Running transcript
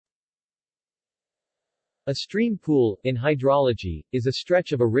A stream pool, in hydrology, is a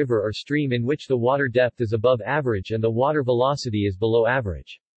stretch of a river or stream in which the water depth is above average and the water velocity is below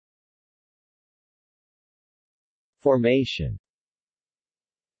average. Formation.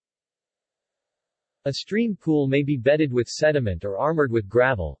 A stream pool may be bedded with sediment or armored with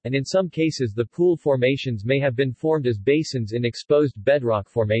gravel, and in some cases the pool formations may have been formed as basins in exposed bedrock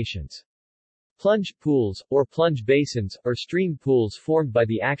formations. Plunge pools, or plunge basins, are stream pools formed by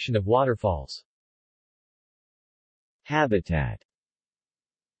the action of waterfalls. Habitat.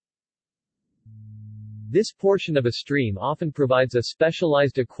 This portion of a stream often provides a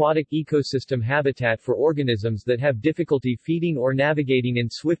specialized aquatic ecosystem habitat for organisms that have difficulty feeding or navigating in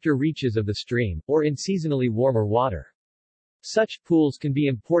swifter reaches of the stream, or in seasonally warmer water. Such pools can be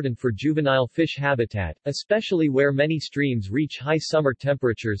important for juvenile fish habitat, especially where many streams reach high summer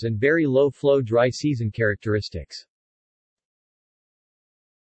temperatures and very low flow dry season characteristics.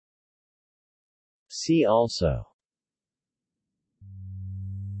 See also: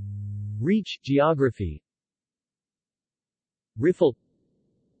 Reach, geography, riffle,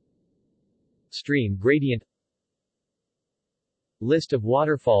 stream gradient, list of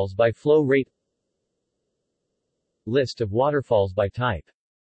waterfalls by flow rate, list of waterfalls by type.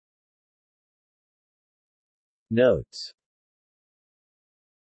 Notes.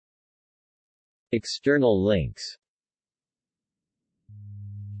 External links: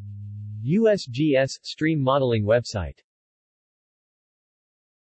 USGS Stream Modeling website.